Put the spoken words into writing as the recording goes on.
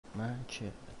match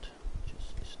it.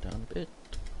 Just this down a bit.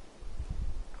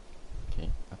 Okay,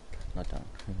 up, not down.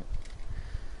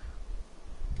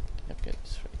 Okay,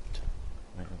 straight.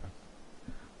 Whatever.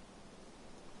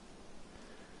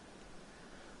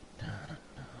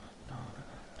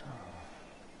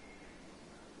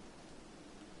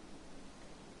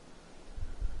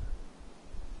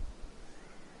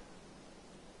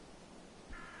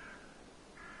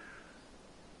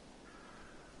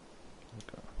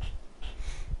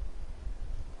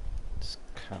 This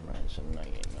camera is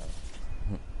annoying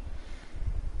now.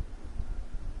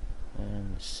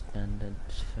 And standard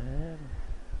sphere.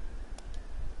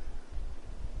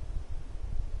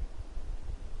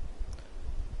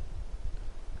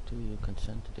 Do you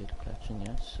consent to data collection?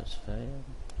 Yes, that's fair.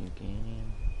 You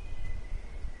game.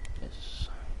 Yes.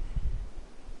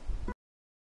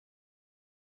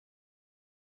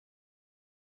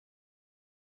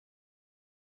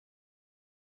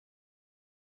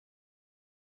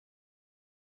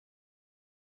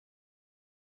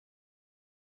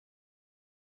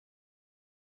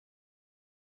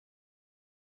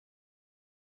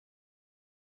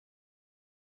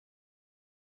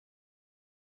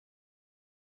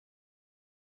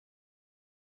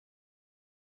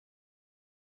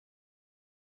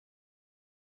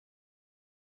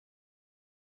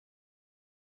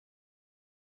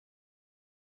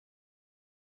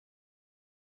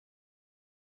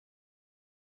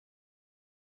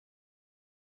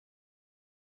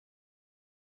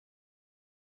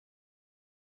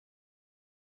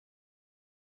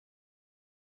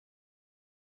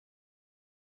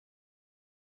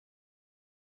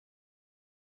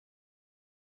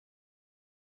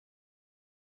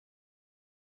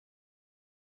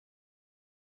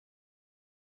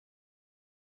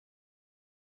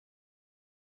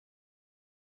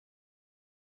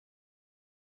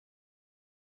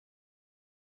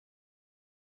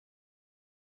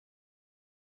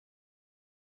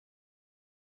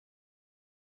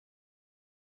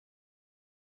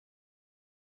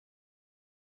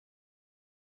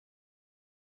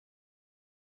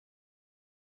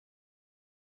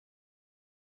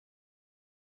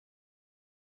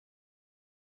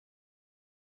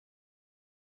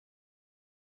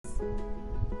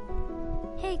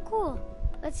 Hey, cool.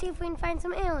 Let's see if we can find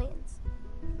some aliens.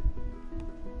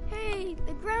 Hey,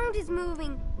 the ground is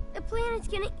moving. The planet's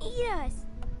gonna eat us.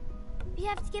 We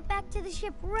have to get back to the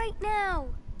ship right now.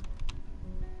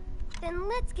 Then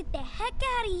let's get the heck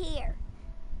out of here.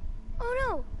 Oh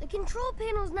no, the control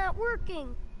panel's not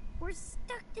working. We're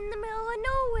stuck in the middle of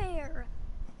nowhere.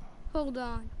 Hold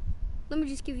on. Let me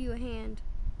just give you a hand.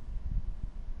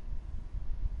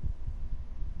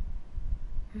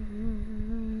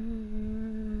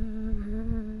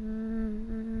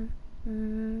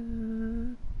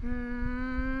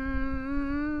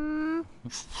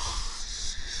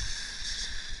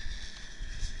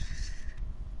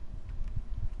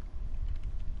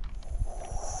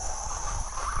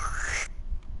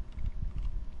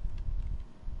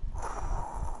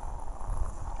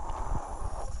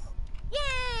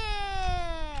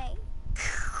 Yay!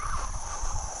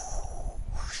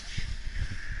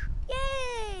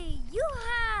 Yay!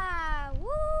 Yoo-ha!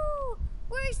 Woo!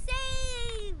 We're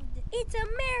saved! It's a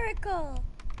miracle!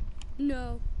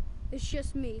 No, it's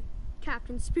just me,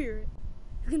 Captain Spirit,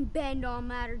 who can bend all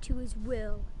matter to his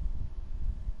will.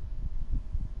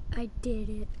 I did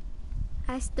it.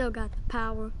 I still got the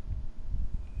power.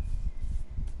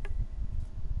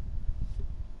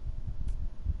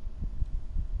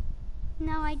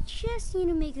 Now I just need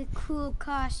to make a cool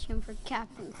costume for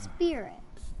Captain Spirit.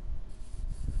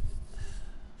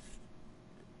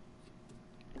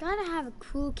 I gotta have a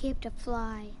cool cape to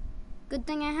fly. Good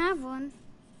thing I have one.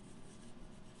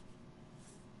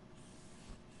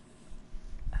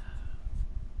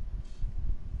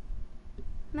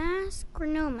 Mask or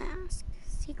no mask?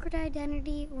 Secret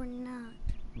identity or not?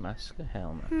 Mask or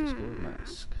helmet? Let's go with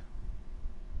mask.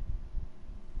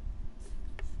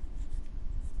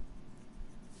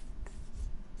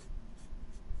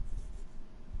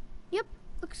 Yep,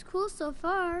 looks cool so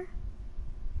far.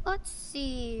 Let's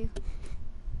see.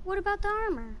 What about the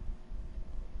armor?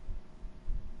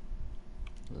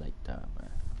 Light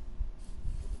armor.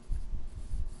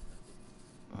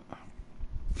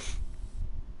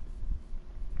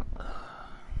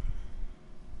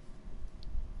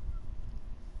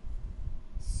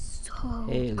 So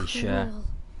Hey, Alicia. cool.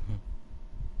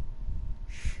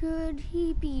 Should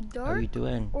he be How are you dark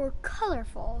doing? or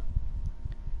colorful?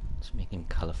 Let's make him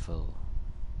colorful.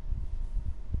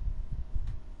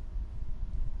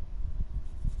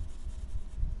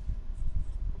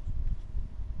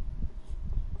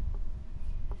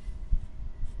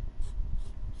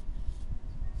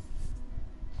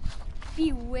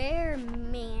 Beware,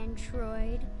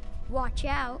 Mantroid. Watch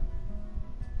out.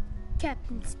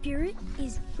 Captain Spirit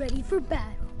is ready for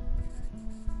battle.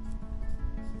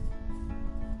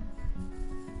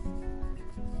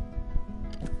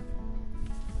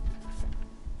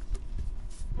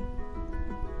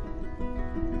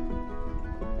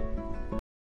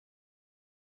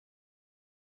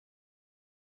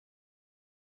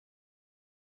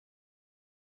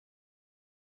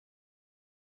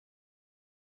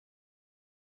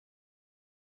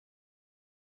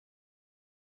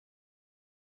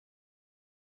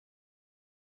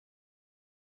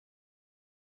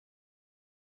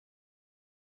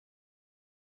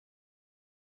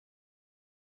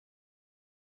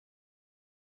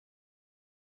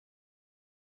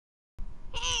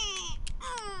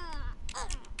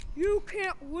 You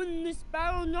can't win this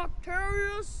battle,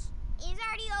 Noctarius! It's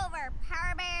already over,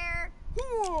 Power Bear.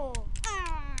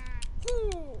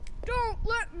 Don't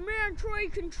let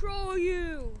Mantroid control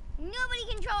you! Nobody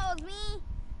controls me.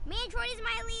 Mantroid is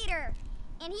my leader,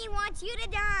 and he wants you to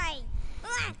die.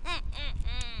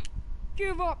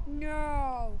 Give up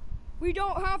now! We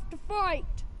don't have to fight!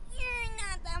 You're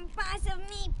not the boss of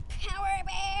me, Power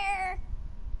Bear.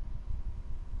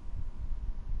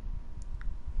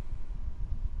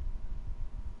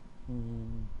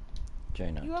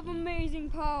 Join our You have team. amazing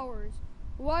powers.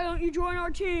 Why don't you join our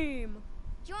team?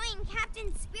 Join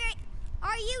Captain Spirit.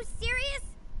 Are you serious?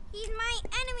 He's my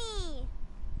enemy.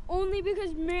 Only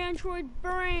because Mantroid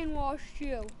brainwashed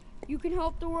you. You can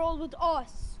help the world with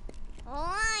us.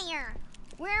 Liar.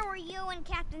 Where were you and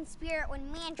Captain Spirit when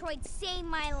Mantroid saved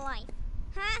my life?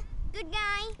 Huh? Good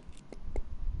guy?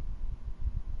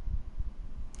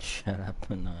 Shut up.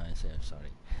 No, I say I'm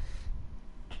sorry.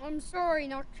 I'm sorry,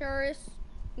 Noctarius.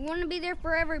 We want to be there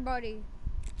for everybody.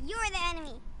 You're the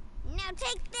enemy. Now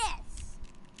take this.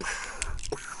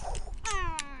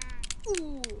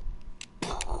 Ooh.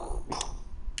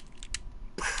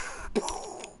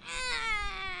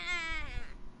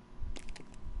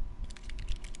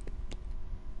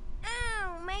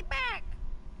 Ow, my back.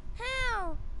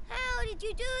 How? How did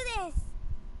you do this?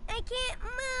 I can't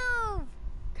move.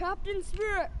 Captain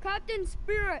Spirit,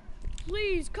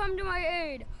 please come to my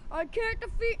aid. I can't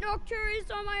defeat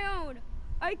Noctarius on my own.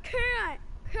 I can't.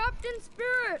 Captain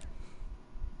Spirit.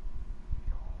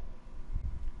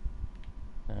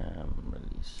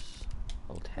 Release.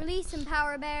 Hold hex. Release him,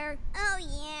 Power Bear. Oh,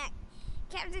 yeah.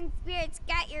 Captain Spirit's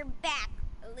got your back,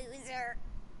 loser.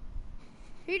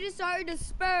 He decided to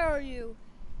spare you.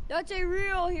 That's a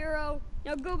real hero.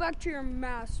 Now go back to your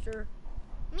master.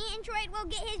 Mantroid will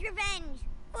get his revenge.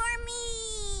 For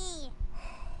me.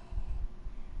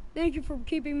 Thank you for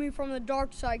keeping me from the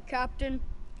dark side, Captain.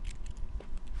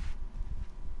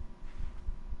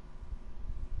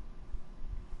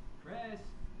 Chris!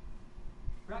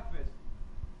 Breakfast!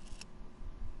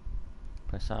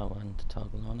 Press R1 to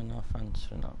toggle on and off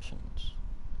answering options.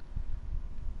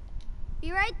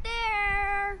 Be right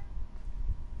there.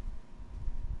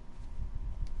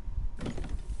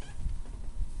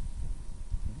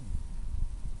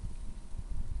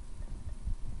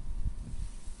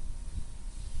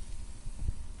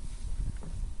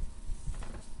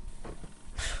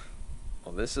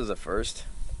 Well, this is a first.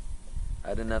 I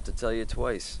didn't have to tell you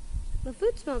twice. The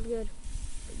food smells good.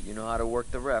 You know how to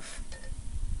work the ref.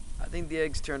 I think the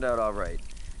eggs turned out all right.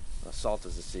 Well, salt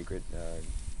is the secret.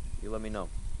 You let me know.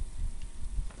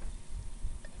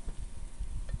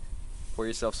 Pour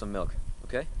yourself some milk,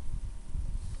 okay?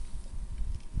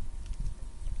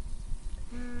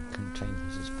 Can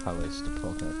change his powers to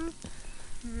pull up.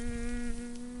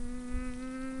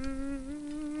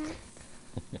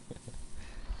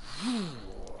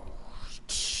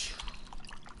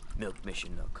 Milk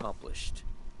mission accomplished.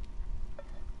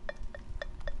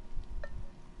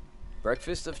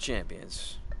 Breakfast of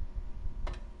champions.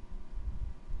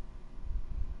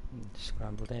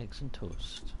 Scrambled eggs and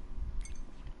toast.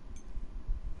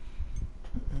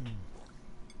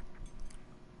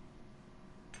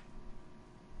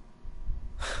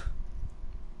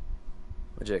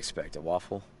 What'd you expect, a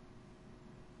waffle?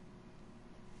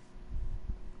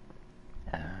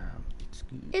 It's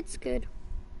good. It's good.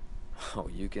 Oh,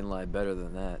 you can lie better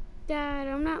than that. Dad,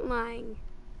 I'm not lying.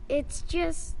 It's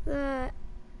just the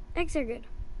eggs are good.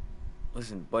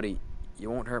 Listen, buddy, you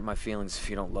won't hurt my feelings if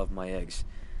you don't love my eggs.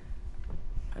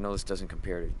 I know this doesn't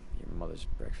compare to your mother's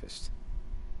breakfast.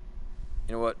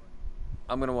 You know what?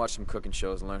 I'm gonna watch some cooking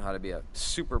shows and learn how to be a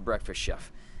super breakfast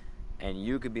chef. And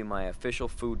you could be my official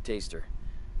food taster.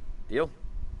 Deal?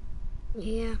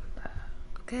 Yeah.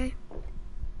 Okay.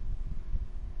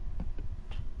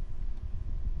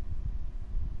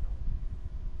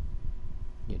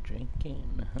 You're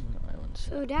drinking. I won't say.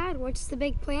 So, Dad, what's the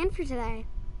big plan for today?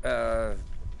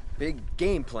 Big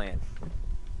game plan.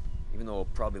 Even though we'll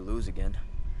probably lose again.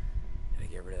 Gotta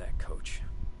get rid of that coach.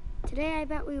 Today, I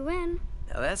bet we win.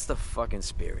 Now that's the fucking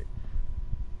spirit.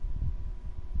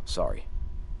 Sorry.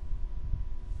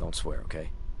 Don't swear,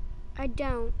 okay? I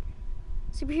don't.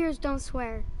 Superheroes don't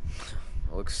swear.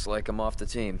 Looks like I'm off the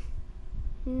team.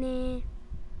 Nah.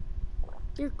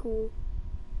 You're cool.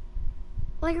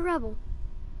 Like a rebel.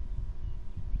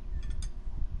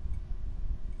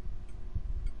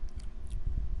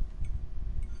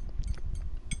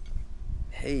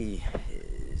 Hey,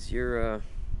 is your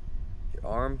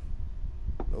arm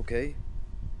okay?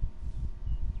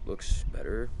 Looks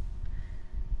better.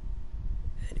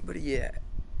 Anybody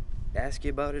ask you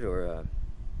about it or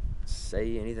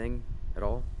say anything at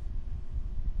all?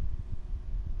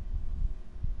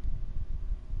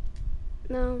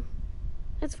 No,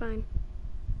 that's fine.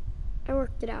 I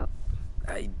worked it out.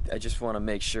 I just want to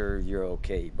make sure you're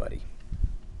okay, buddy.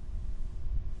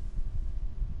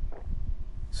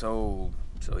 So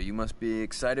you must be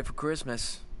excited for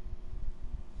Christmas.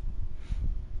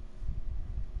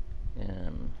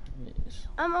 Yes.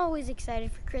 I'm always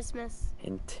excited for Christmas.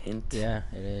 Hint, hint. Yeah,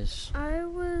 it is. I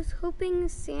was hoping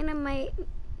Santa might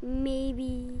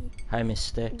maybe Hi,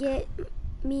 Mystic. get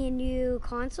me a new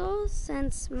console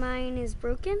since mine is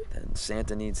broken. Then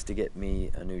Santa needs to get me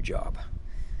a new job.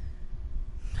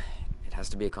 It has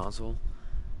to be a console.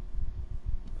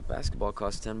 Basketball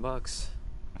costs $10.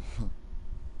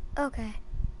 Okay.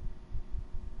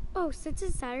 Oh, since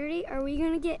it's Saturday, are we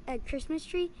gonna get a Christmas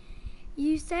tree?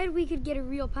 You said we could get a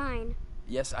real pine.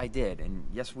 Yes, I did, and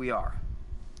yes, we are.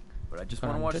 But I just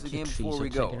want to watch the game before we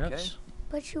go, okay?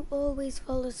 But you always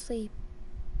fall asleep.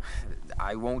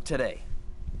 I won't today.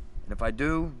 And if I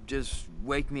do, just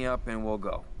wake me up and we'll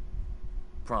go.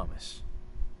 Promise.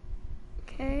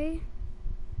 Okay.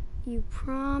 You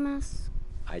promise?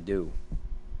 I do.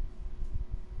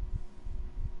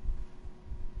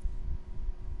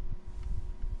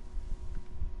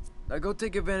 Now go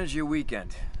take advantage of your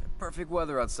weekend. Perfect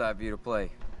weather outside for you to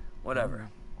play. Whatever.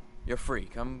 You're free.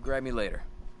 Come grab me later.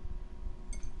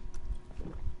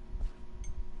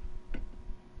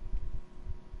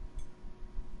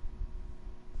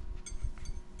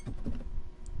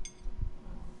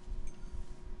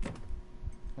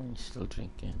 I'm still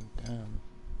drinking. Damn.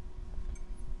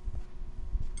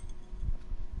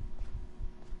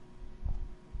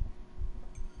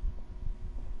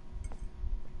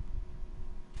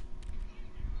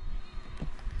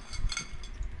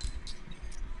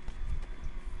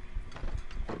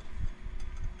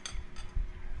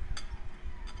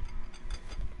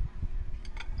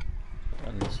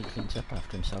 Unless he cleans up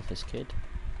after himself as kid.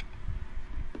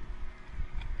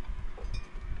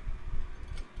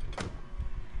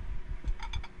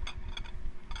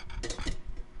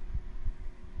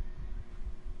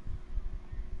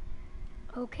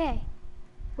 Okay.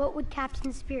 What would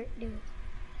Captain Spirit do?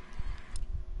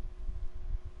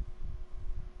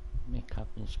 Make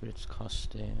Captain Spirit's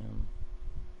costume.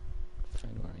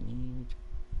 Find what I need.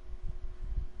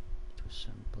 To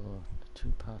assemble the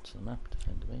two parts of the map to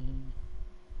find the way.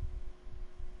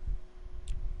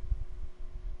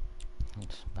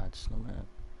 It's bad snowman.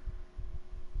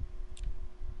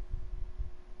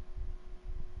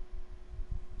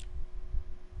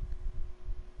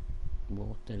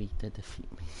 Water Eater defeat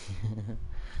me.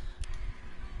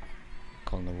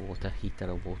 Calling the water heater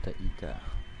a water eater.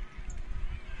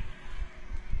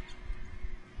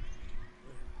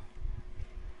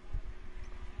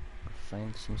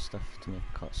 Find some stuff to make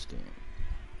a costume.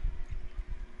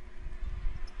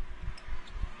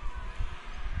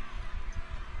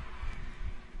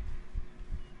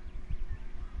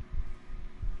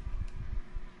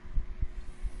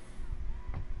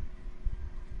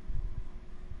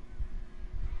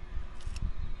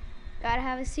 Gotta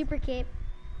have a super cape.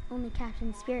 Only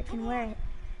Captain Spirit can wear it.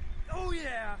 Oh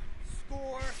yeah!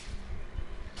 Score!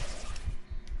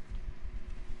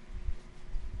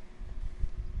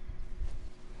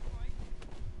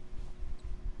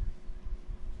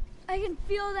 I can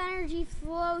feel the energy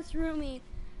flow through me.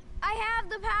 I have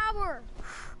the power.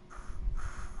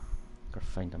 Gotta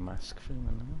find a mask for him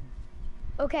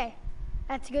now. Okay,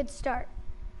 that's a good start.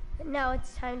 But now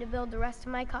it's time to build the rest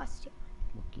of my costume.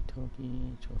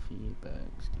 Walkie-talkie, trophy,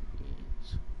 bags,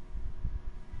 DVDs.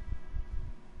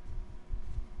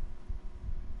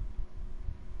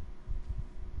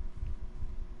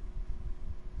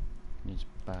 His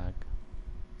bag.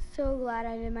 So glad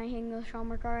I did my English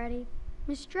homework already.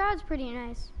 Miss Stroud's pretty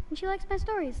nice, and she likes my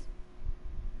stories.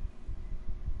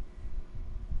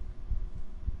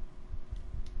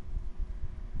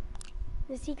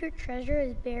 The secret treasure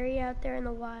is buried out there in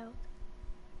the wild.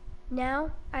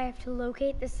 Now, I have to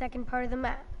locate the second part of the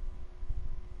map.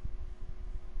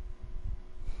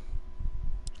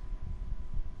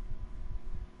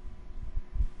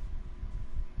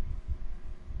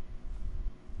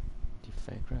 Die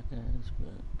fake records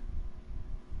work.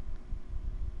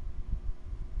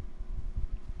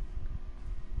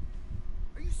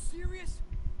 Are you serious?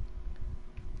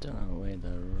 Don't know where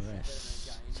the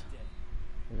rest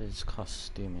of his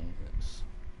costume is.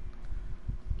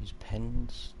 Use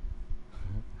pens.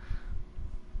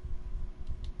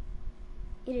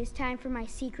 It is time for my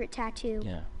secret tattoo.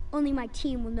 Yeah. Only my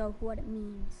team will know what it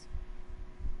means.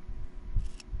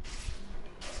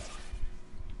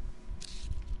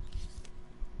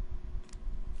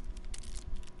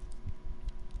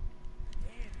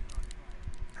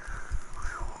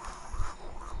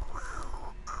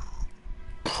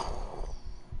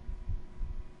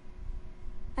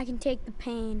 I can take the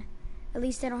pain. At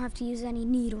least I don't have to use any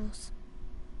needles.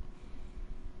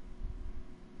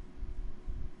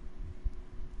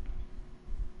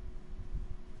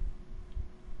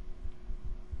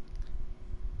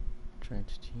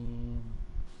 Trench team.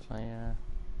 Fire.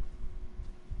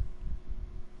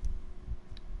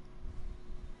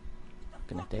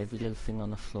 Looking at every little thing on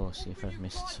the floor, see if I've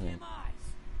missed something.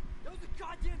 That was a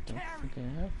goddamn Don't carry. think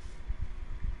I have.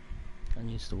 I haven't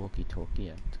used the walkie-talkie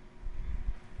yet.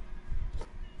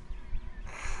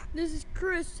 This is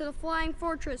Chris to the Flying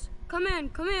Fortress. Come in,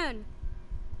 come in.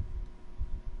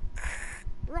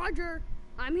 Roger,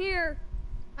 I'm here.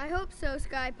 I hope so,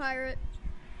 Sky Pirate.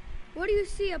 What do you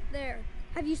see up there?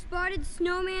 Have you spotted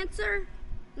Snowmancer?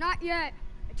 Not yet.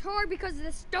 It's hard because of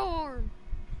the storm.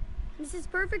 This is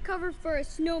perfect cover for a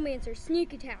Snowmancer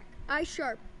sneak attack. Eye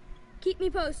sharp. Keep me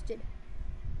posted.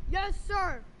 Yes,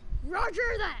 sir.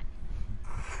 Roger that.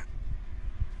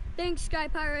 Thanks, Sky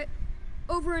Pirate.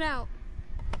 Over and out.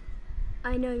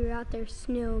 I know you're out there,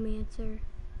 Snowmancer.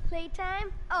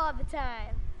 Playtime all the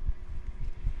time.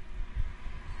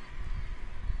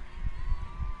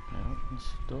 No, it's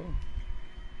door.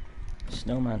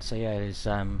 Snowman, so yeah, is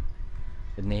the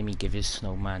name he gives his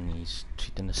snowman. He's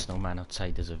treating the snowman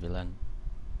outside as a villain.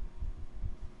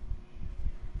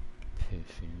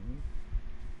 Perfume.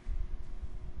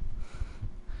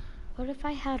 What if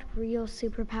I had real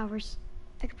superpowers?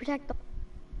 I could protect the...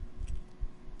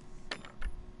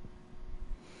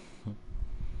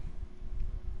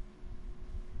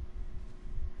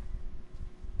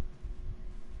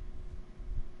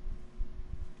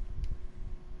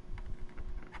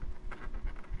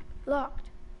 Locked.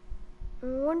 I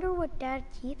wonder what Dad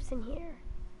keeps in here.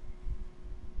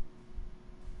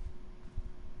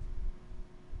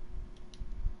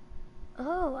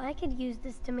 Oh, I could use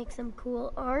this to make some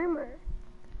cool armor.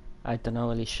 I don't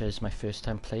know, Alicia, it's my first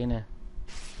time playing it.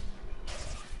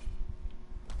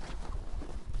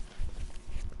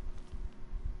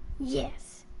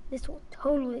 Yes, this will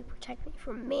totally protect me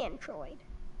from Mantroid.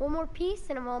 One more piece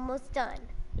and I'm almost done.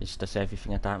 It's just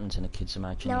everything that happens in a kid's Now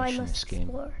I imagination in must this game.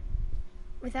 explore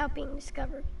without being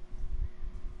discovered.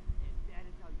 And that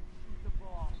is how you shoot the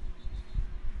ball.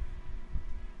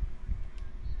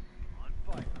 On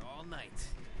fire all night.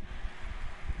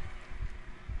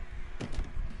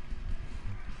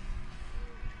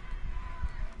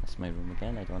 That's my room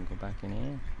again. I don't want to go back in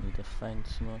here. Need to find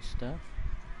some more stuff.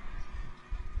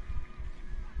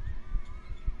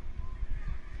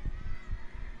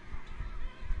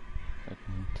 I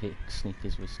can sneak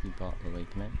his whiskey bottle away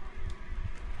from him.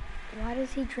 Why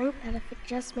does he drink that if it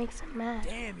just makes him mad?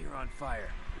 Damn, you're on fire.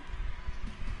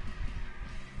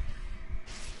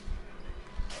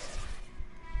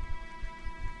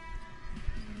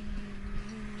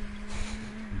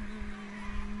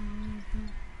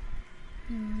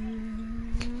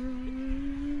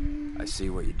 I see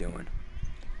what you're doing.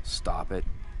 Stop it.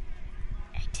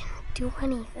 I didn't do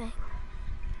anything.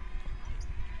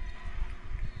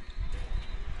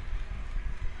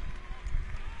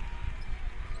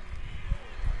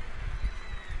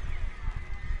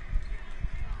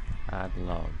 Add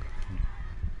log.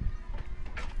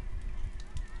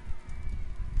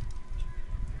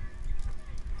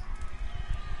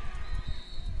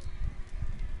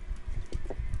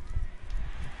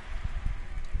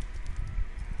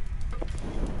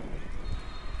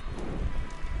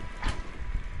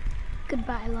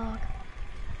 Goodbye, log.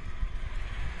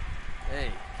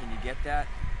 Hey, can you get that?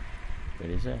 Where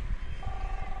is it?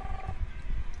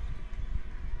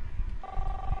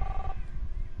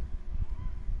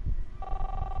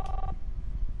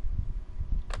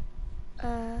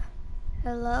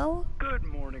 Hello? Good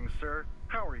morning, sir.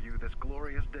 How are you this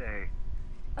glorious day?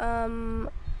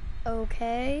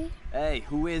 Okay. Hey,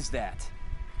 who is that?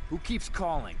 Who keeps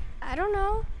calling? I don't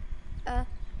know.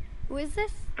 Who is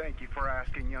this? Thank you for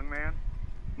asking, young man.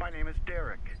 My name is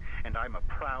Derek, and I'm a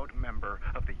proud member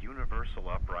of the Universal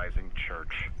Uprising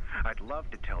Church. I'd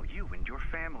love to tell you and your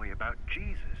family about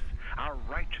Jesus, our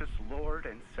righteous Lord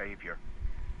and Savior.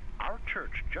 Our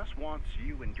church just wants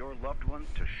you and your loved ones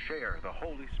to share the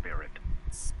Holy Spirit.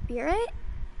 Spirit?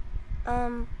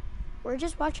 We're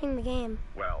just watching the game.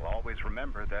 Well, always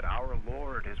remember that our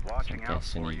Lord is watching I'm out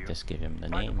guessing for you you. just give him the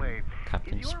By name, the way,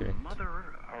 Captain is your Spirit. mother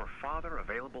or father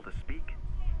available to speak?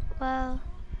 Well,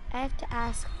 I have to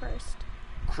ask first.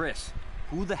 Chris,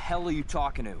 who the hell are you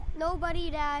talking to? Nobody,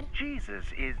 Dad. Jesus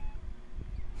is...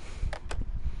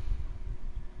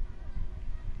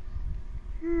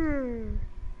 Didn't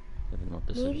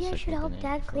notice it Maybe was I like should the help name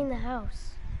Dad before. clean the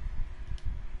house.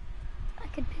 I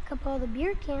could pick up all the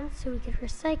beer cans so we could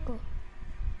recycle.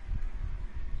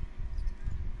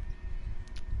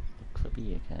 Look for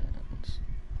beer cans.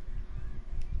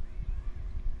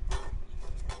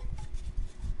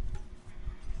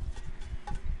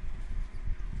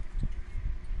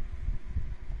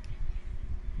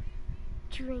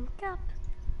 Drink up.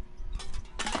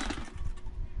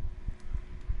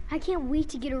 I can't wait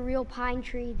to get a real pine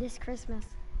tree this Christmas.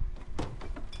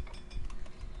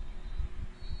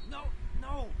 No,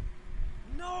 no,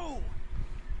 no!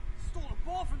 Stole the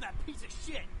ball from that piece of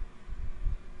shit!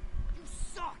 You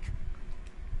suck!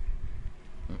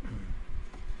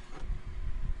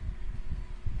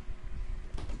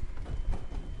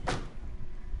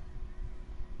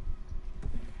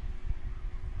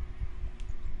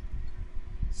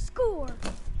 Score!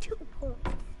 2 points.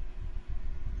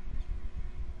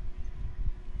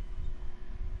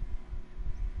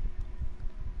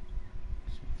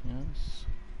 Something else?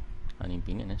 I ain't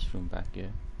been in this room back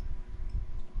here.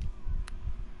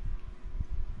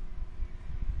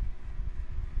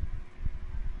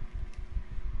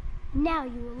 Now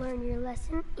you will learn your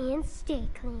lesson and stay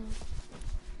clean.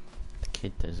 The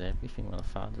kid does everything while the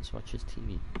father watches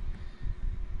TV.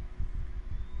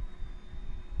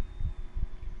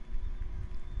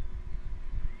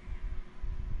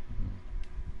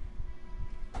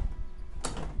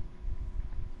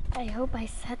 I hope I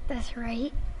set this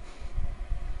right.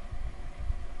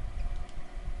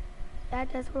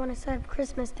 Dad doesn't want to set up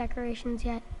Christmas decorations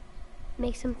yet.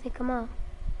 Makes him think I'm up.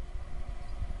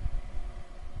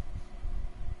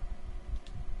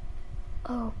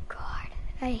 Oh God,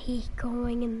 I hate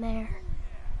going in there.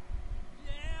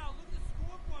 Yeah, look at the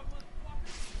scoreboard,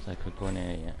 motherfucker! It's like we're going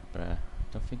there yet, but I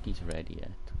don't think he's ready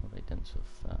yet. What have I done so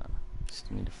far?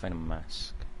 Still need to find a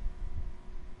mask.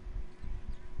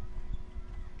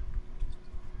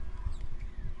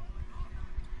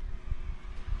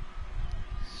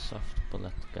 Soft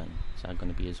bullet gun. Is that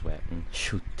going to be his weapon?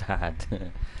 Shoot Dad.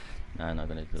 Nah, I'm not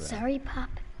going to do that. Sorry, Pop.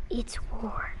 It's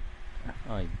war.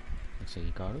 Oh, looks like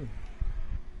he got it.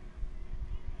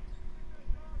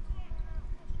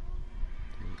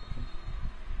 There you go.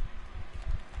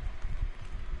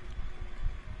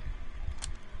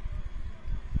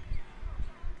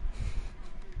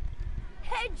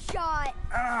 Headshot!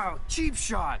 Ow! Cheap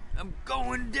shot! I'm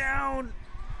going down!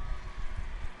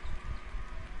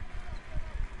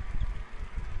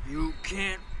 You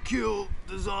can't kill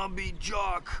the zombie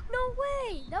jock! No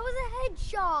way! That was a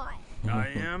headshot! I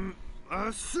am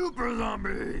a super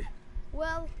zombie!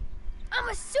 Well, I'm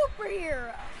a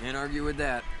superhero! Can't argue with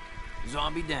that.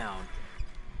 Zombie down.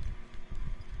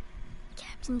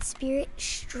 Captain Spirit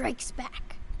strikes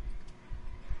back.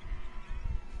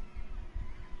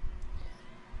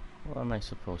 What am I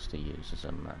supposed to use as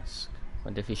a mask?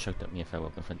 Wonder if he shouted at me if I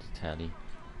walk in front of the telly.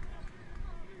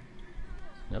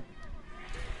 Nope.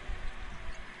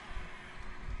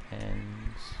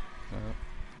 Pens. Nope.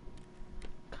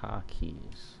 Car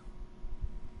keys.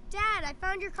 Dad, I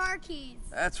found your car keys.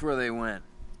 That's where they went.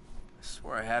 I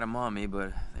swore I had them on me,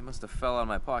 but they must have fell out of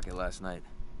my pocket last night.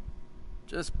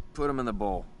 Just put them in the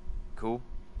bowl. Cool?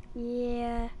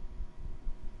 Yeah.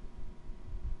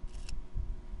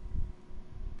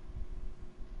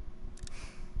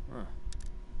 Huh.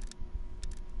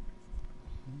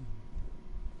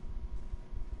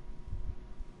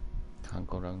 Can't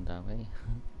go round that way.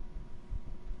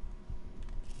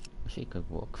 Wish he could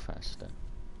walk faster.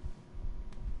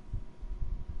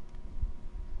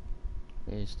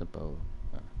 Where's the bow?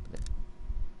 Ah, there.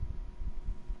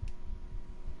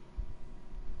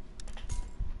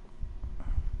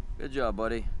 Good job,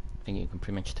 buddy. I think you can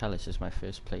pretty much tell this is my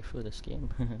first playthrough of this game.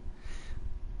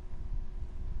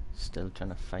 Still trying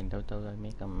to find out how I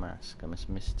make a mask. I must have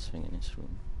missed something in this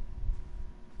room.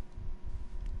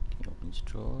 He opens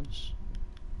drawers.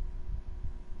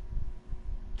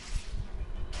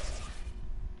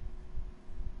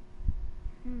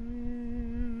 Yes.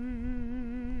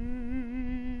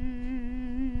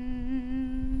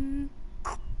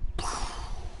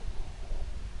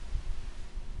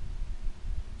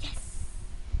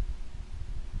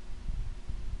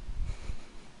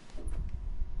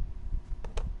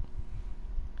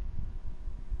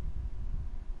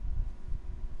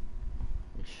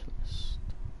 Wish list.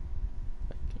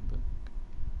 Viking book.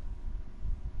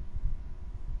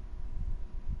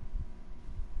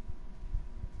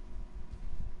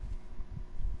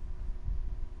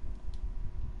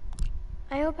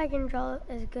 I hope I can draw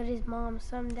as good as Mom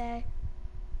someday.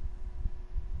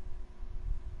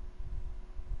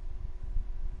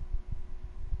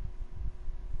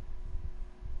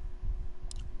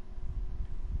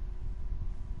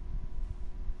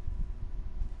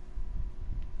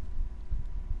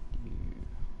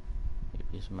 Maybe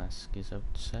his mask is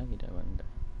outside, I wonder.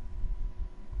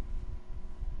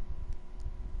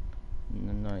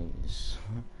 The noise.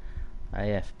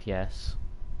 IFPS.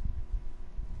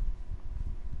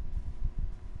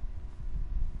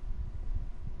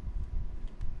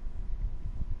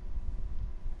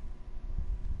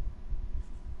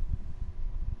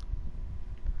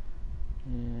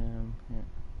 Yeah.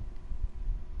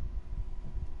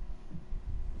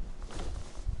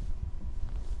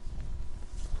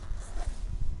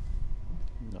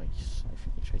 Nice. I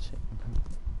think you tried it.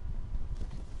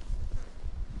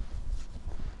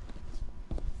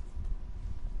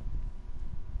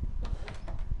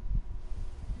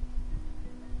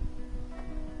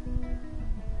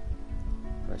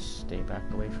 Let's stay back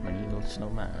away from an evil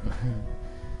snowman.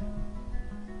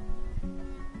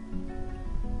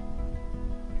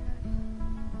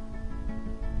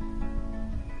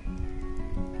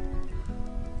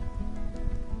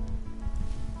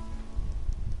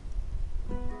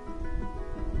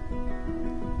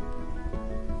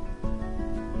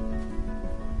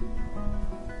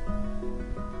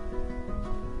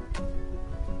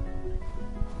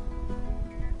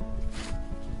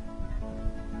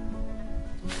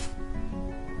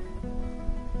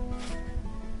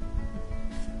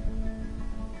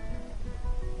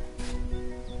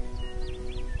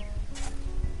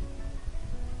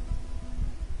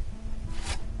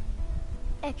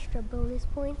 Extra bonus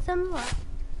points unlocked.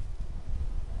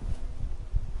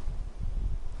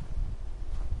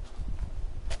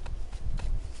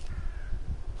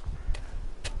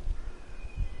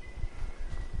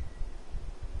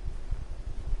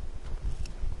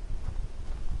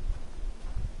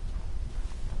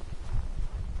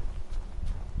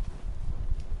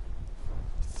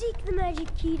 Seek the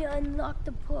magic key to unlock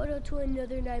the portal to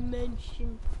another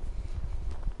dimension.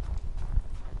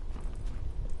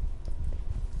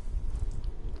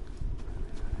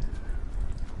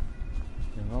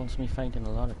 Involves me finding a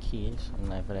lot of keys,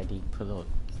 and I've already put all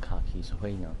the car keys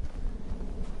away now.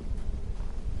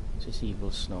 It's this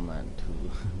evil snowman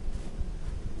too.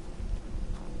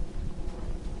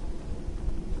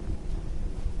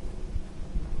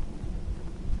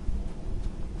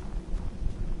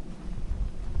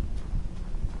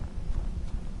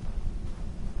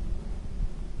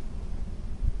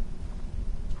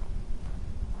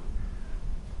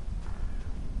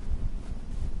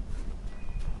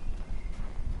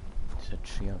 There's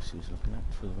a treehouse he's looking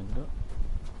at through the window.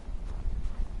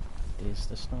 There's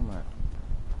the snowman.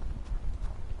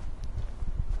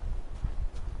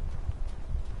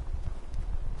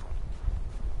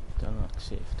 Don't look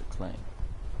safe to climb.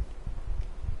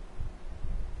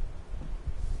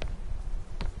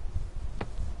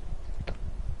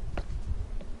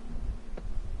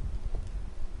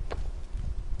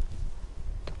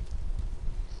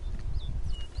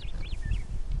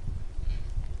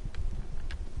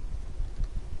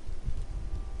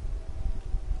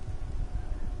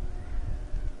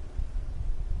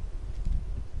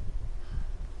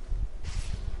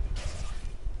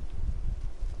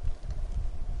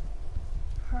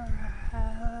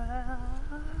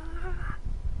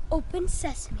 Open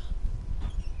sesame.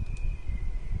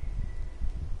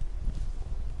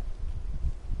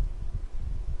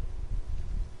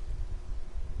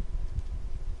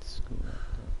 School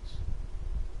updates.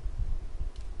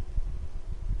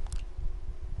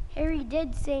 Harry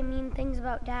did say mean things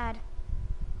about Dad,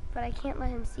 but I can't let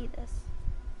him see this.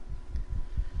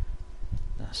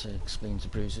 That explains the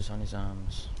bruises on his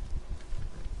arms.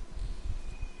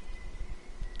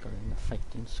 Got in a fight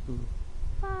in school.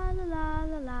 La la la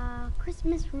la la,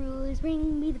 Christmas rules,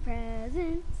 bring me the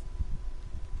presents.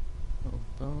 Oh,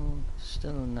 bone.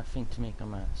 Still nothing to make a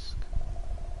mask.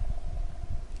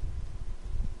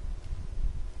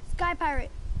 Sky Pirate,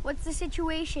 what's the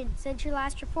situation since your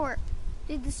last report?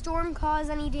 Did the storm cause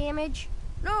any damage?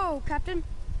 No, Captain.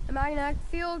 The magnetic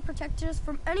field protects us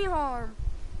from any harm.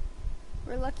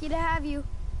 We're lucky to have you.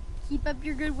 Keep up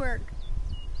your good work.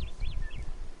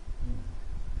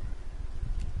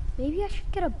 Maybe I should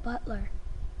get a butler.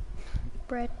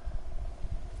 Brett.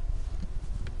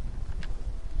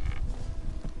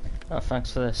 Oh,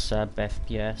 thanks for the sub,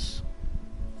 FPS.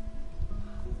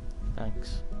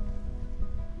 Thanks.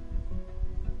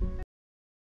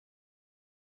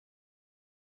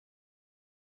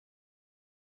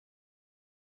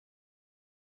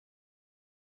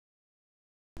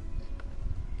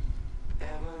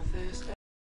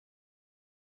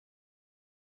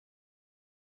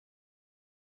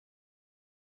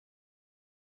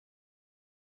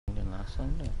 Last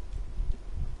Sunday.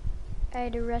 I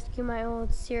had to rescue my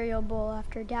old cereal bowl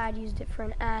after Dad used it for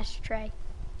an ashtray.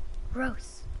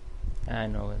 Gross. I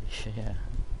know, Alicia, yeah.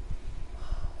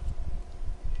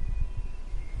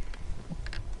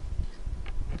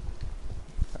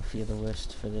 I feel the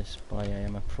worst for this boy. I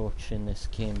am approaching this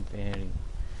game very...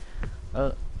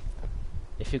 Well,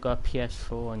 if you got a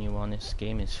PS4 and you want this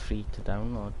game, it's free to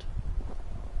download.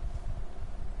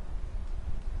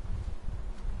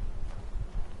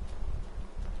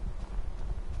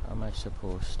 How am I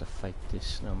supposed to fight this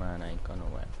snowman? I ain't got no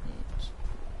weapons.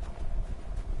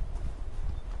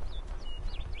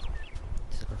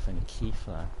 Just gotta find a key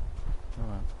for that. Oh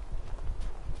well.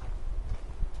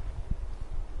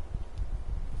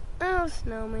 Oh,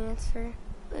 Snowmancer.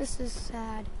 This is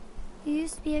sad. You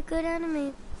used to be a good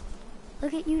enemy.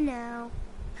 Look at you now.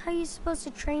 How are you supposed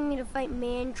to train me to fight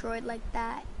Mantroid like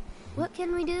that? What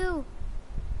can we do?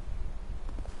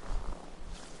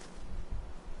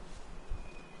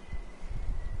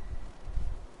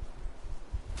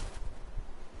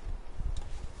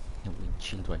 The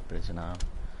windshield wiper is an arm.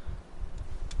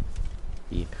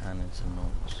 Beer cannons and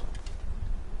nose.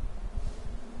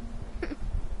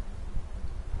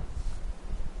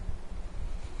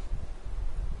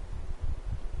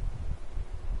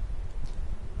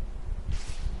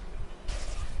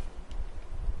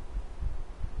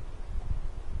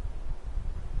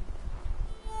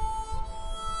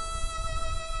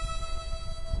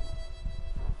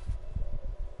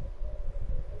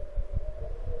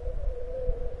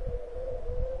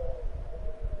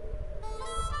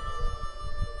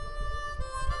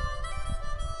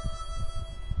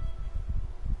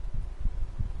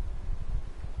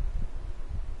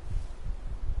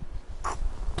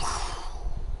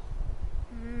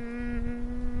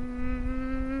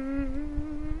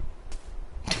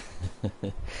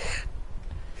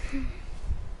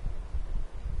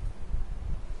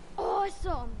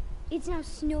 Awesome! It's now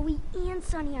snowy and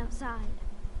sunny outside.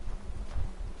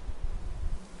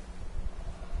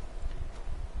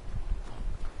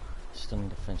 Still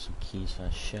need to find some keys for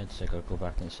a shed, so I gotta go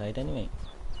back inside anyway.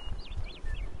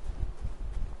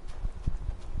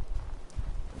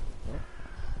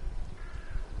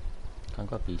 Can't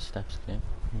go up these steps, can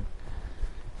you?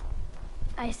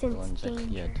 I The sense ones I danger.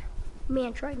 cleared.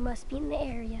 Mantroid must be in the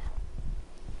area.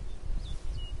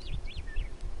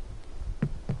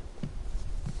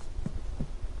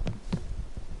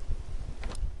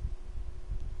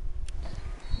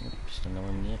 Nope, still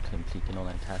nowhere near completing all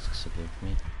the tasks it gave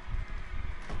me.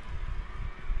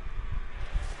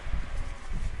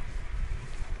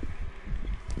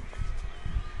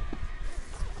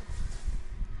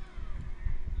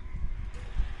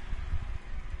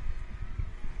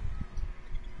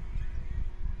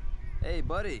 Hey,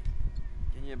 buddy.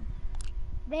 Can you...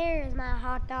 There's my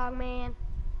hot dog man.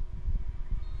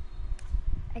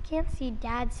 I can't see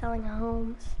Dad selling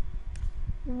homes.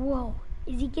 Whoa,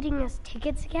 is he getting us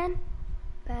tickets again?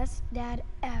 Best dad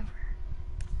ever.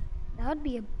 That would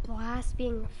be a blast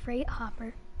being a freight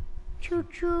hopper. Choo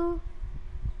choo.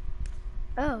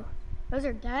 Oh, those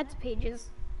are Dad's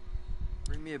pages.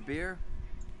 Bring me a beer?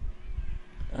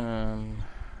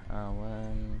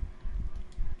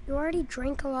 You already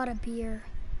drank a lot of beer.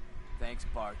 Thanks,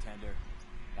 bartender.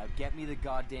 Now get me the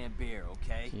goddamn beer,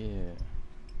 okay? Yeah.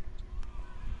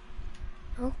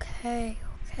 Okay,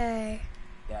 okay.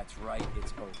 That's right,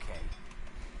 it's okay.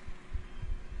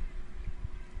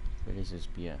 Where is his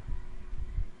beer?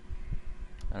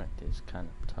 Alright, there's a can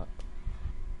up top.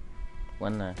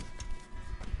 One there.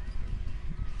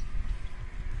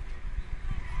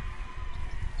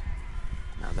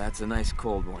 Now that's a nice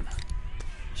cold one.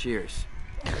 Cheers.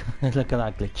 Look at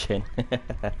that glitching.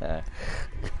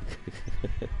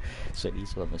 So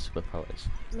these are my superpowers.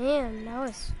 Man, that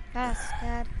was fast,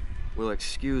 Dad. Well,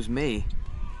 excuse me.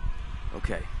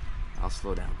 Okay, I'll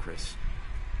slow down, Chris.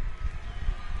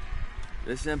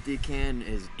 This empty can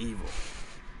is evil.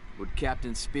 Would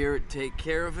Captain Spirit take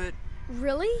care of it?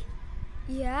 Really?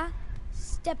 Yeah?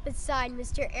 Step aside,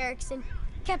 Mr. Erickson.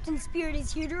 Captain Spirit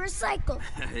is here to recycle.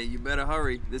 Hey, you better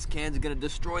hurry. This can's gonna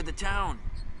destroy the town.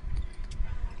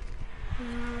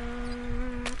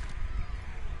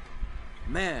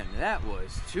 Man, that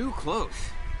was too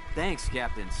close. Thanks,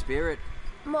 Captain Spirit.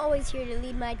 I'm always here to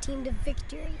lead my team to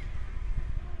victory.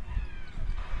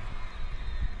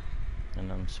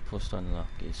 And I'm supposed to unlock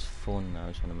his phone now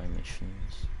as one of my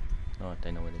missions. Oh,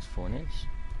 I know where his phone is.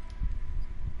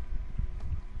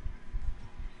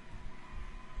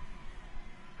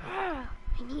 I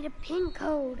need a PIN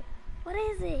code. What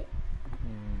is it?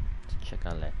 Let's check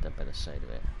our letter by the side of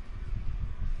it.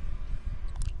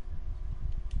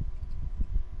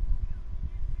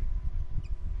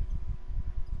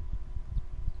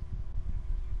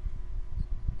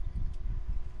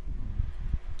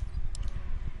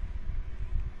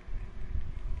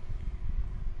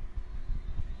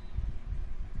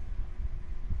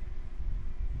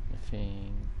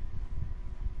 Nothing.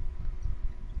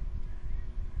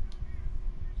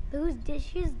 Those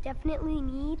dishes definitely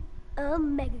need a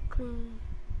mega clean.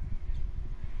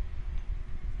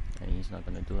 And he's not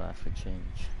gonna do that for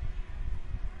change.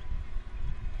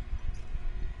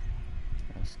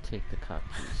 Let's take the car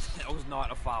keys. That was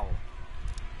not a foul.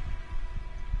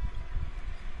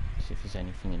 See if there's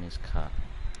anything in his car.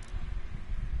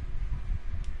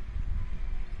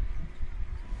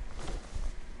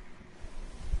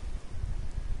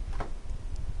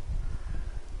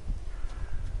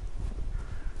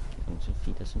 If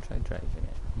he doesn't try driving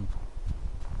it.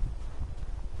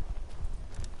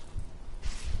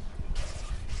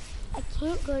 I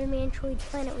can't go to Mantroid's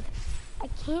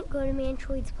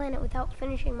planet without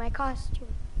finishing my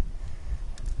costume.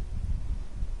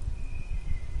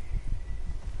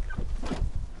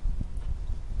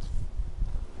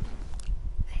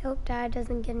 I hope Dad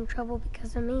doesn't get in trouble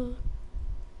because of me.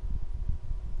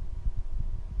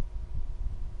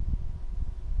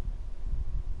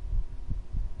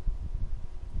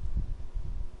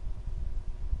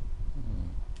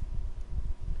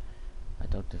 I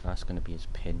doubt if that's going to be his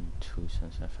pin too,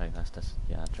 since in fact that's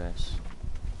the address.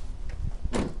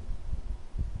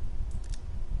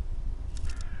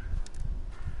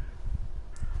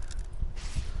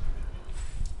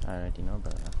 I already know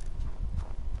about that.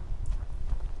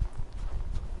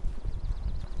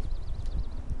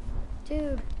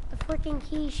 Dude, the freaking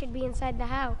key should be inside the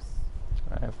house.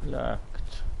 I've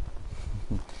looked.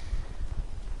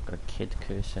 Got a kid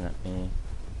cursing at me.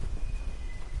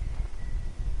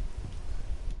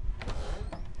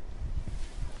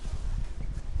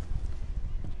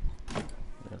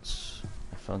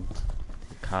 I found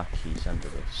the car keys under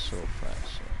the sofa,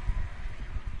 so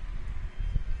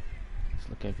let's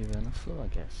look everywhere on the floor, I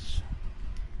guess.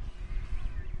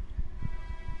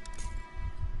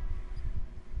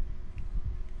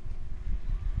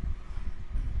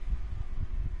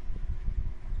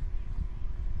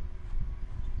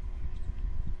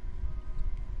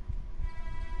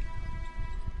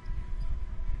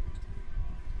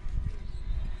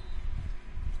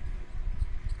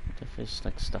 If there's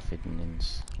like stuff hidden in,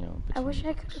 you know, I wish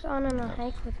I between could have gone on a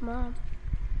hike with Mom.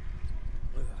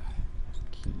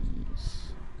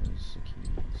 keys. Where's the keys?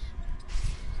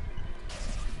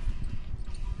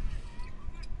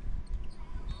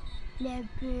 Now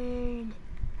burn.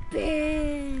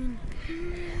 Burn!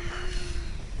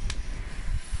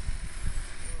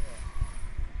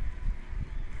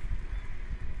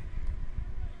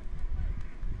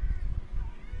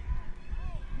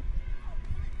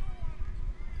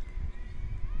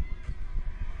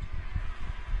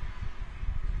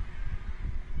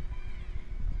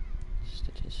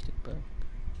 Statistic book.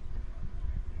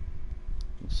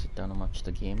 Can sit down and watch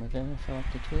the game again if I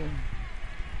wanted to.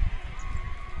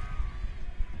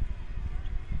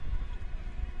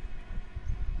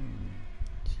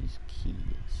 These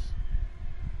keys.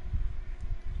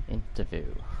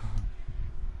 Interview.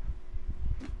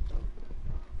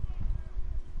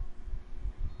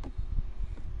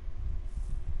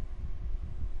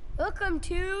 Welcome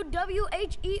to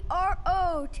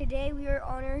WHERO. Today we are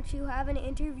honored to have an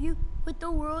interview with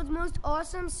the world's most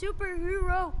awesome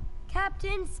superhero,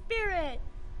 Captain Spirit.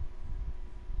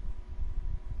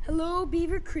 Hello,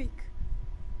 Beaver Creek.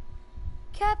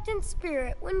 Captain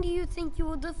Spirit, when do you think you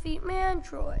will defeat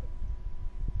Mantroid?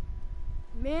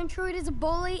 Mantroid is a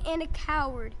bully and a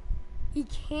coward. He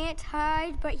can't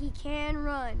hide, but he can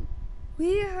run.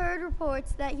 We heard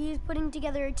reports that he is putting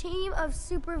together a team of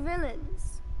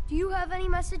supervillains. Do you have any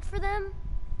message for them?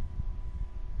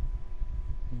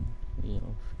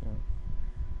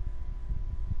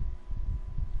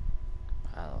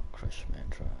 I'll crush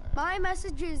Mantroid. My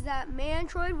message is that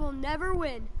Mantroid will never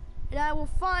win, and I will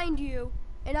find you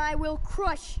and I will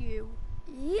crush you.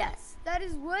 Yes, that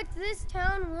is what this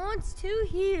town wants to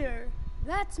hear.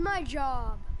 That's my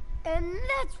job, and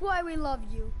that's why we love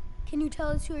you. Can you tell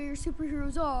us who your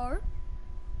superheroes are?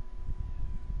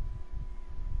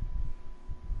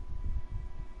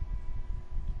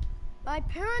 My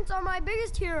parents are my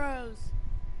biggest heroes.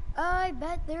 I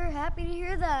bet they're happy to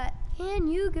hear that. Can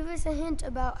you give us a hint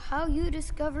about how you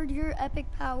discovered your epic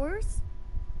powers?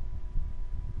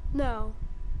 No.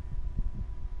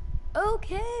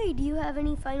 Okay, do you have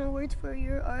any final words for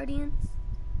your audience?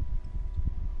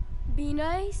 Be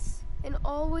nice and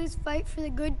always fight for the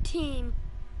good team.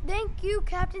 Thank you,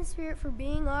 Captain Spirit, for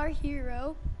being our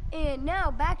hero. And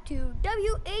now back to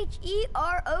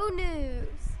WHERO News.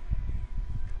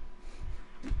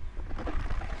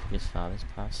 His father's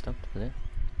passed up with it.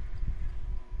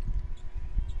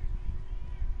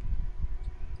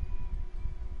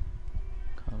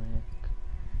 Comic.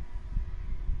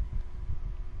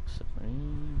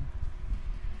 Submarine.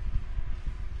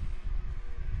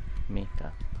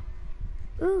 Makeup.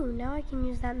 Ooh, now I can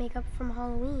use that makeup from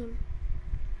Halloween.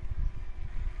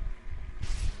 I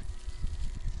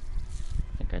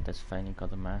think I just finally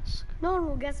got a mask. No one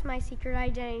will guess my secret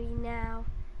identity now.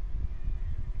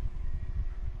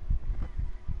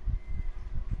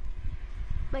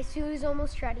 My suit is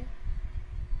almost ready.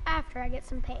 After I get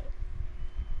some paint.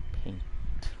 Paint.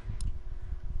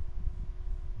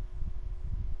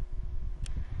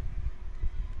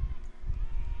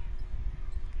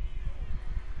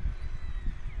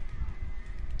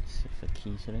 See if the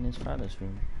keys are in his father's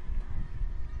room.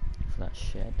 For that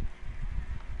shed.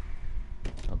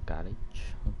 Or garage.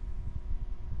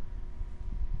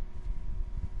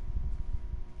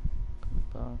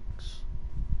 Box.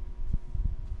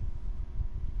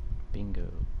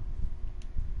 Bingo.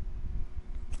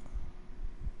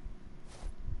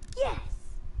 Yes!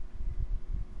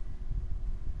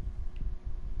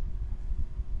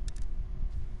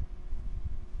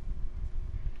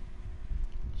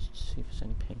 Let's see if there's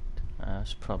any paint.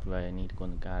 That's probably why I need to go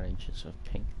in the garage so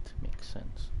paint makes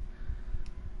sense.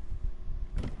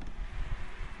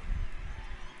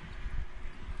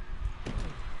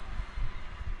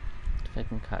 If I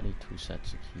can carry 2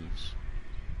 sets of keys.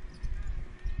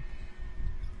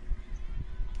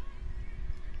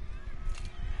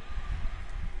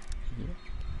 Yep.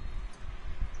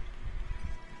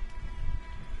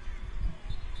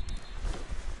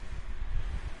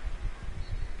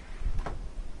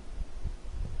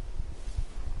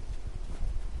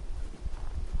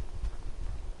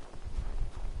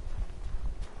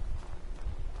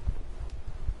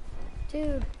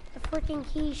 Dude, the freaking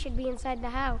key should be inside the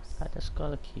house. I just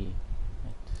got a key.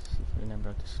 Let's see if I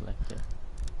remember how to select it.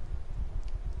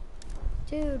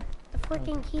 Dude, the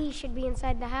freaking key should be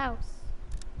inside the house.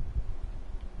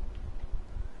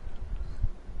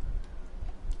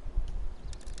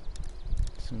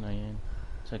 It's annoying.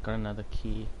 So I got another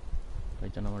key. But I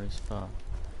don't know where it's for.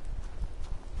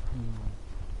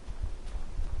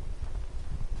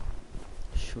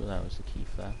 Sure that was the key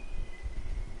for that.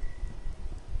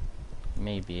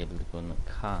 May be able to go in the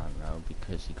car now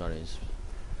because he got his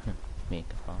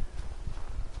makeup on.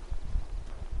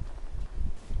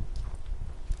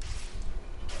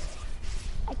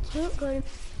 I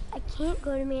can't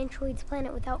go to Mantroid's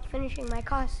planet without finishing my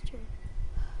costume.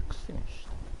 Looks finished.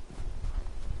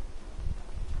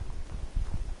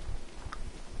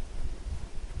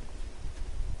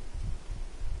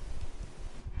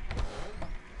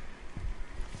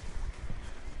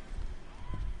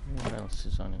 What else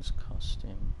is on his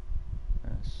costume?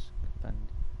 Mask, bandage.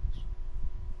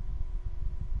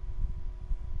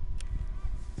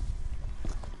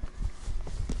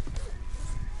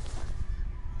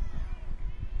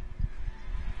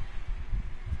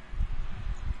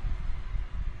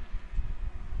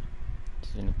 Is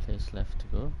there any place left to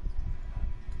go?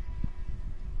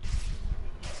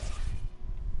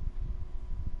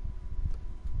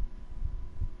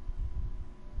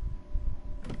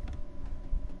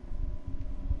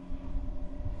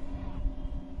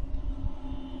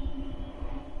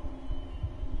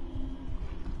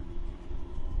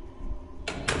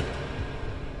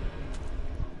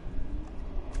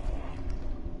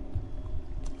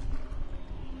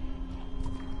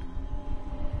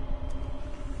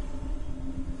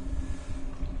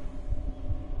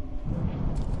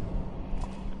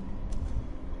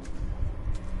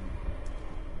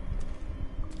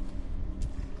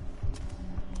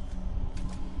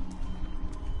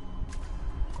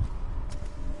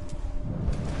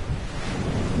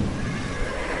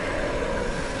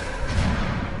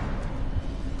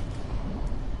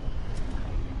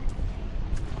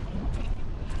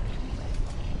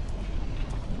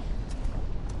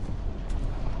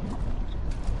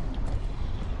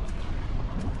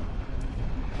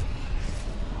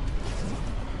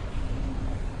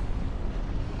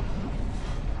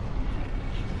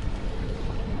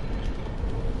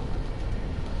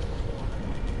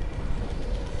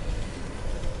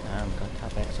 got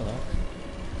tap X a lot.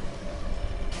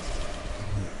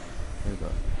 Here we go.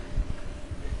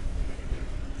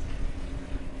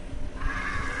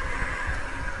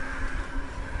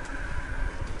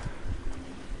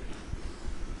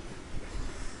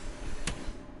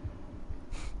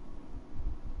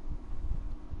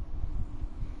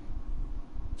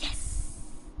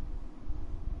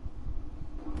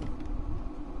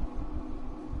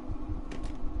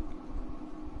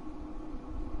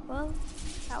 Well,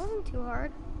 that wasn't too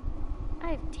hard.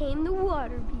 I've tamed the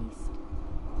water beast.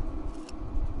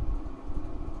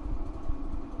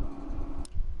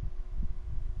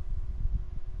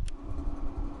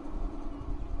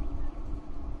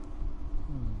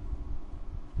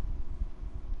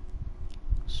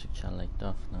 Switch our light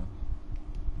off now.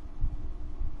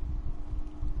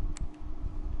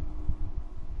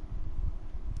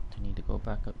 Do I need to go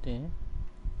back up there?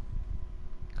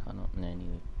 Can't open any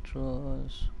of the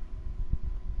drawers.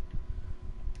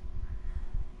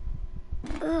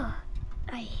 Ugh,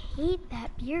 I hate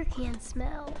that beer can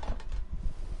smell.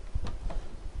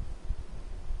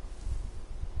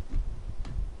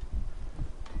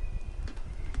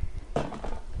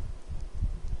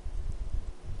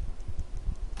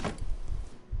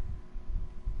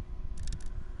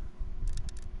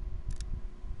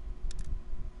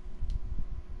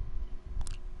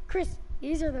 Chris,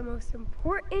 these are the most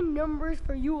important numbers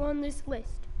for you on this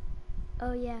list.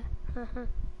 Oh yeah,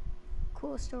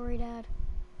 cool story, Dad.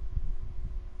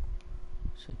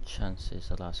 So chances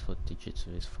the last 4 digits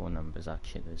of his phone number is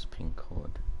actually this pin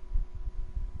code.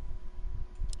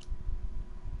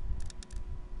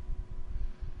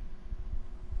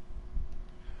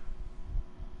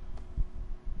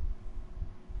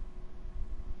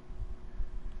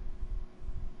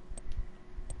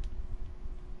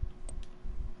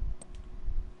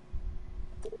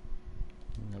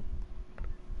 Nope.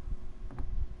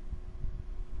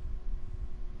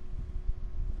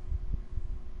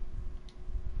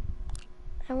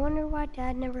 I wonder why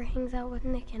Dad never hangs out with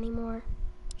Nick anymore.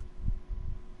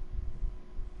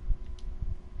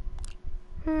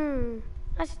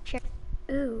 Let's check.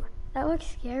 Ooh, that looks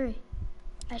scary.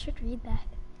 I should read that.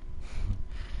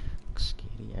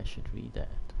 Scary, I should read that.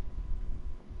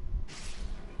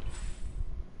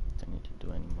 Don't need to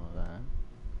do any more of that.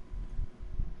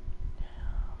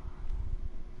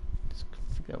 Let's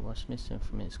figure out what's missing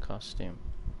from his costume.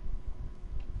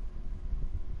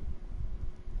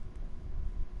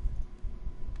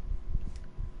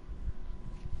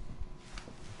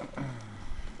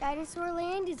 Dinosaur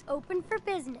Land is open for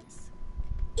business.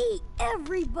 Eat,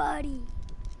 everybody!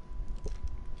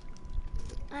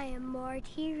 I am more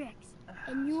T-Rex,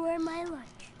 and you are my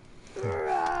lunch.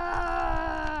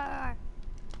 Roar!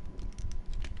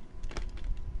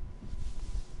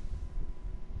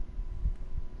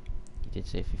 He did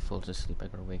say if he falls asleep I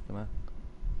gotta wake him up.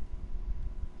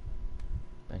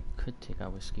 But I could take our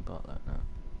whiskey bottle out now.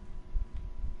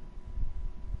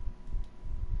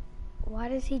 Why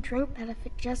does he drink that if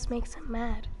it just makes him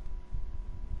mad?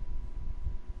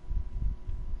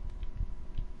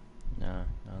 Nah,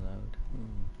 not allowed.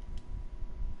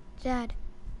 Dad,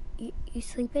 you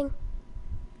sleeping?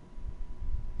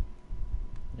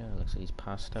 Yeah, it looks like he's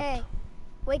passed out. Hey,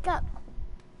 wake up.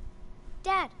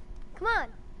 Dad, come on.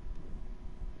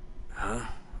 Huh?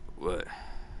 What?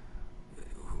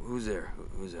 Who's there?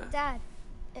 Who's that? Dad,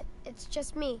 it's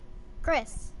just me,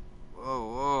 Chris.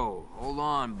 Whoa, hold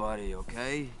on, buddy,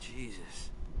 okay?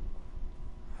 Jesus.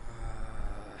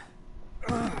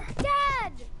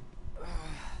 Dad!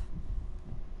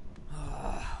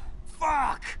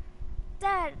 Fuck!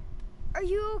 Dad, are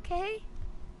you okay?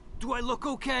 Do I look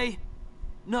okay?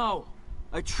 No.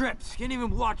 I tripped. Can't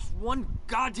even watch one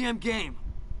goddamn game.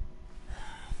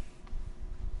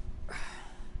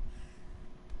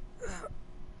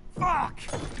 Fuck!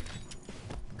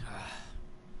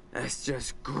 That's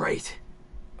just great.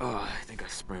 Oh, I think I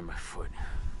sprained my foot.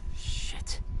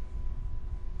 Shit.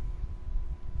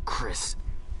 Chris,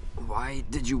 why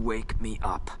did you wake me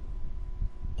up?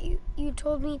 You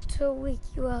told me to wake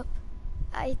you up.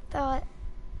 I thought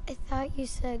you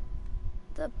said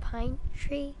the pine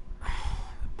tree.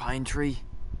 The pine tree?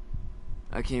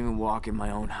 I can't even walk in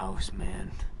my own house,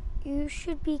 man. You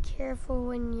should be careful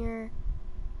when you're,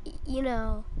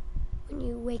 when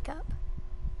you wake up.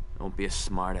 Don't be a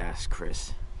smartass,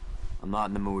 Chris. I'm not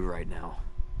in the mood right now.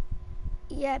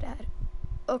 Yeah, Dad.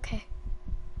 Okay.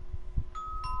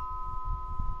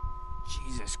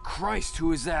 Jesus Christ,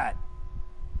 who is that?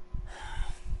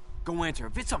 Go answer.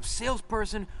 If it's some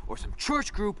salesperson or some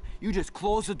church group, you just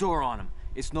close the door on them.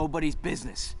 It's nobody's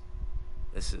business.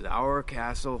 This is our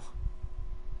castle,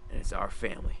 and it's our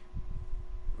family.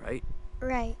 Right?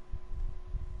 Right.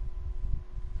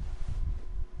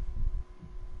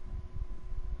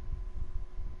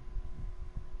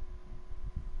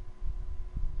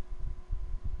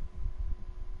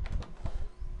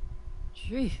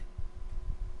 Gee,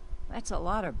 that's a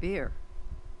lot of beer.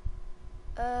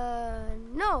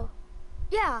 No.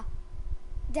 Yeah.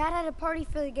 Dad had a party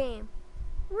for the game.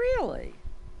 Really?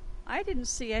 I didn't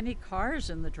see any cars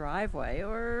in the driveway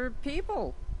or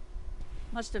people.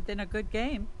 Must have been a good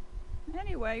game.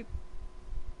 Anyway,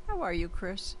 how are you,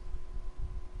 Chris?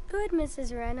 Good,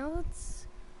 Mrs. Reynolds.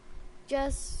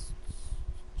 Just...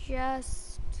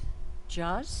 Just?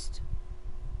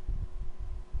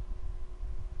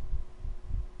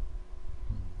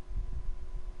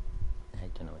 I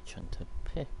don't know which one to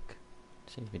pick.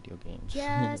 Say video games.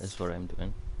 Yes. That's what I'm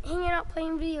doing. hanging out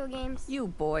playing video games. You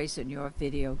boys and your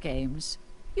video games.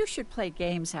 You should play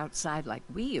games outside like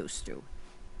we used to.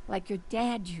 Like your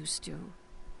dad used to.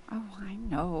 Oh, I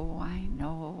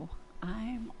know.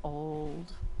 I'm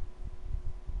old.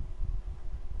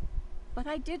 But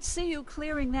I did see you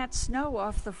clearing that snow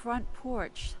off the front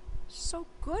porch. So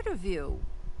good of you.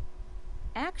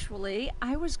 Actually,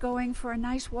 I was going for a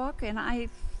nice walk and I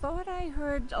thought I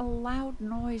heard a loud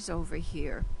noise over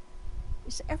here.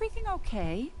 Is everything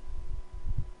okay?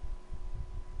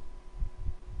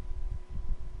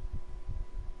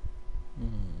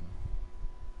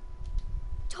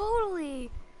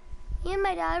 Totally. Me and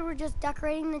my dad were just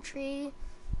decorating the tree,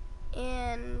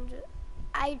 and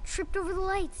I tripped over the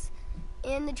lights,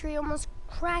 and the tree almost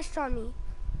crashed on me.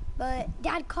 But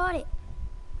Dad caught it,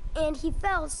 and he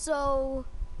fell, so...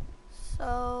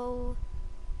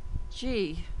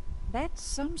 Gee, that's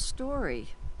some story.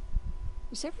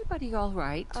 Is everybody all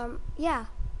right? Yeah.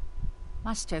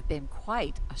 Must have been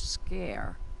quite a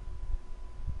scare.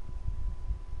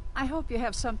 I hope you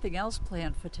have something else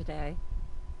planned for today.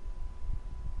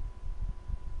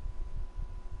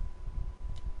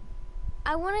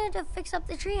 I wanted to fix up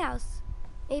the treehouse.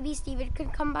 Maybe Steven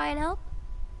could come by and help?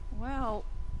 Well,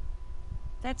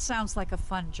 that sounds like a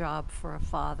fun job for a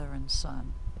father and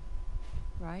son,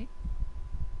 right?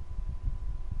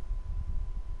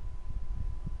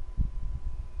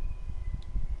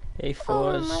 Hey, Oh,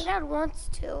 Foz. my dad wants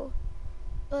to,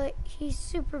 but he's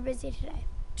super busy today.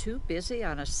 Too busy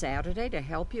on a Saturday to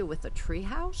help you with the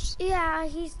treehouse? Yeah,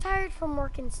 he's tired from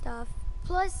work and stuff.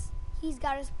 Plus, he's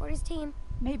got to support his team.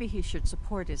 Maybe he should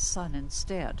support his son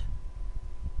instead.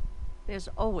 There's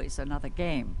always another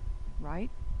game,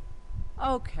 right?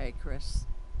 Okay, Chris.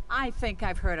 I think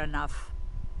I've heard enough.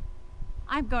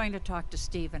 I'm going to talk to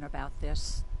Steven about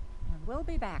this, and we'll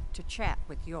be back to chat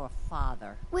with your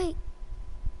father. Wait,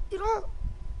 you don't...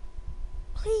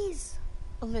 Please.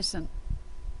 Listen,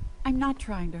 I'm not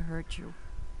trying to hurt you,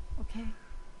 okay?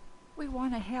 We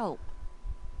want to help.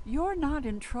 You're not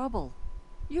in trouble.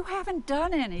 You haven't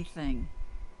done anything.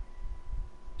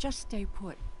 Just stay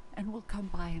put, and we'll come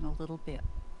by in a little bit.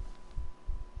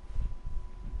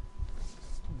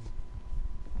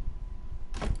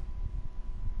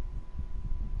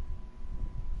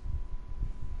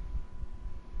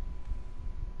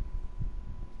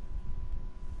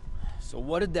 So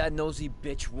what did that nosy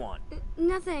bitch want?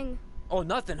 Nothing. Oh,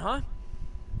 nothing, huh?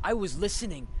 I was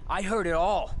listening. I heard it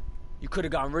all. You could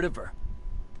have gotten rid of her.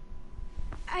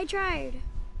 I tried.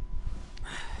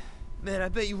 Man, I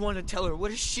bet you wanted to tell her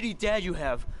what a shitty dad you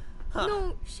have. Huh.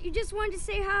 No, she just wanted to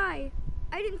say hi.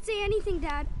 I didn't say anything,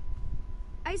 Dad.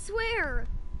 I swear.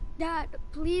 Dad,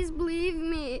 please believe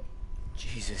me.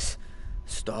 Jesus,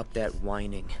 stop that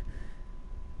whining.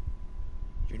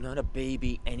 You're not a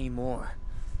baby anymore.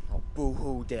 Oh,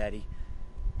 boo-hoo, Daddy.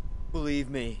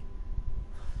 Believe me.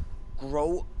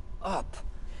 Grow up.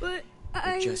 But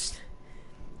You're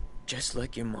just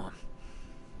like your mom.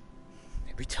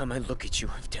 Every time I look at you,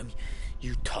 every time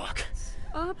you talk,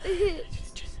 Stop it.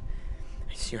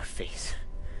 I see your face.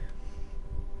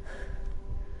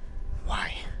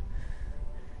 Why?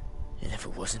 And if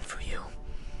it wasn't for you,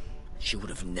 she would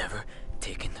have never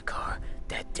taken the car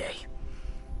that day.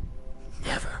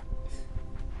 Never.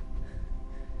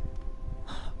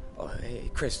 Oh, hey,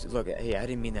 Chris, look, hey, I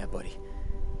didn't mean that, buddy.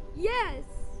 Yes.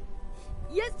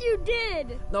 Yes, you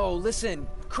did. No, listen,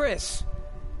 Chris.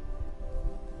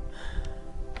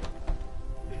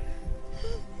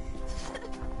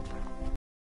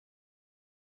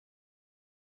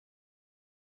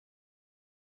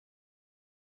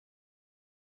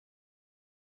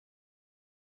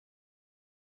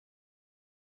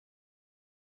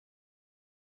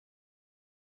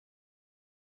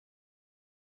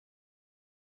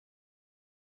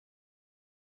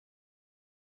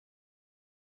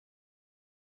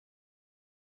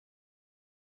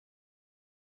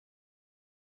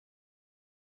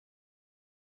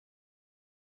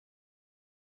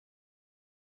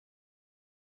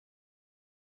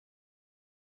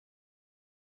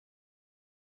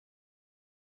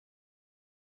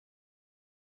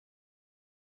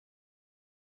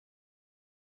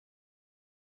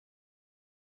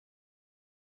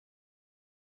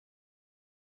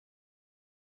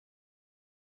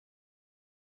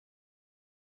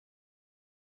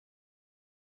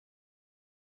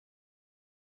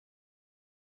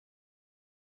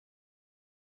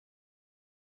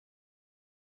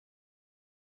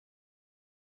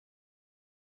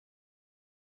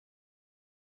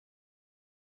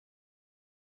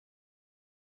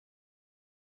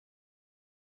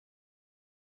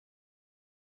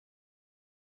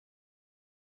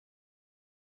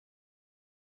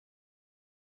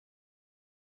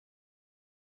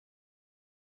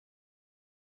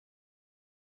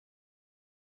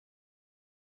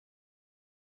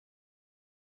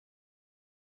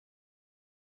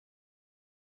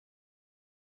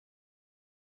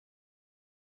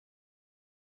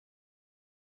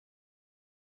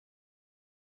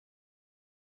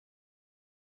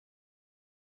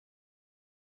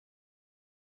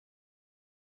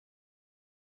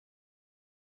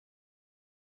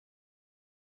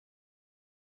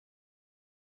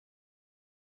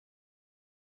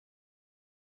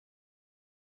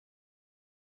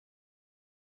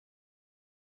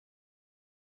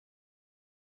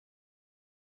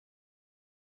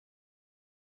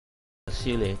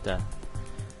 see you later.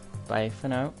 Bye for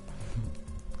now.